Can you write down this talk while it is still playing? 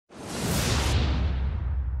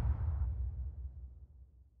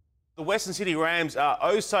The Western Sydney Rams are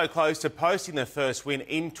oh so close to posting their first win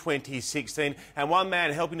in 2016, and one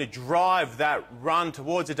man helping to drive that run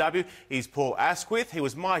towards a W is Paul Asquith. He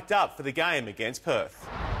was mic'd up for the game against Perth.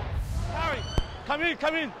 Harry, come in,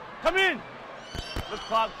 come in, come in! Let's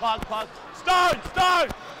plug. Stone!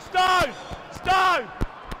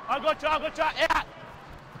 I got you, out!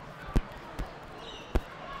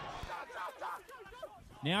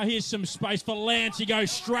 Now here's some space for Lance. He goes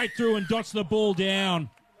straight through and dots the ball down.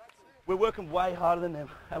 We're working way harder than them,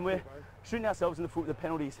 and we're shooting ourselves in the foot with the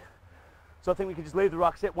penalties. So I think we can just leave the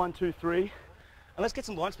ruck, set 1, 2, 3, and let's get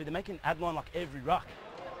some line speed. They're making ad line like every ruck.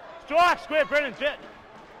 Strike, square, Brennan, jet.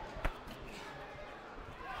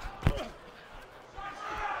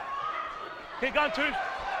 Keep going, two.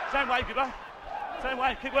 Same way, Gibber. Same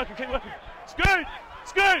way, keep working. Scoot!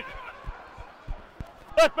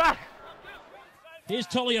 Left back. Here's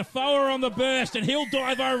Toliafoa on the burst, and he'll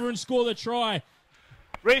dive over and score the try.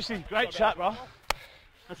 Reece, great shot, bro.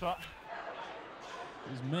 That's right.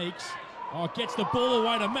 Here's Meeks. Oh, gets the ball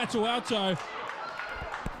away to Matuauto.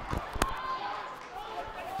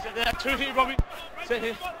 Set there, two here, Robbie. Set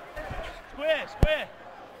here. Square. Set.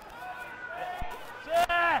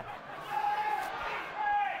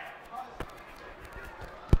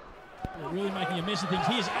 They're really making a mess of things.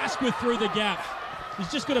 Here's Asquith through the gap.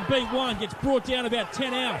 He's just got to beat one. Gets brought down about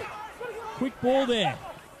 10 out. Quick ball there.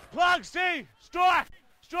 Plug, Steve. Strike.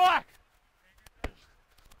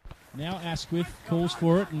 Now Asquith calls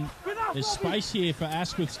for it, and there's space here for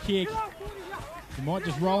Asquith's kick. He might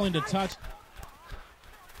just roll into touch.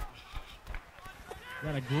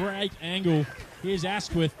 Got a great angle. Here's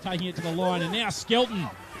Asquith taking it to the line, and now Skelton,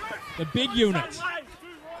 the big unit.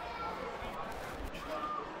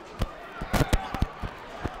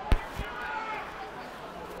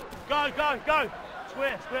 Go.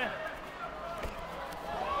 Square.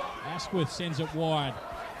 Asquith sends it wide.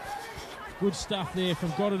 Good stuff there from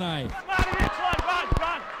Godinay.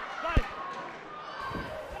 Run.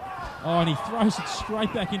 Oh, and he throws it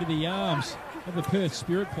straight back into the arms of the Perth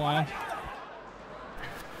Spirit player.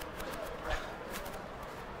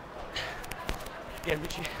 Yeah,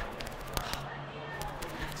 Richie.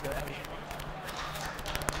 Let's go, Abby.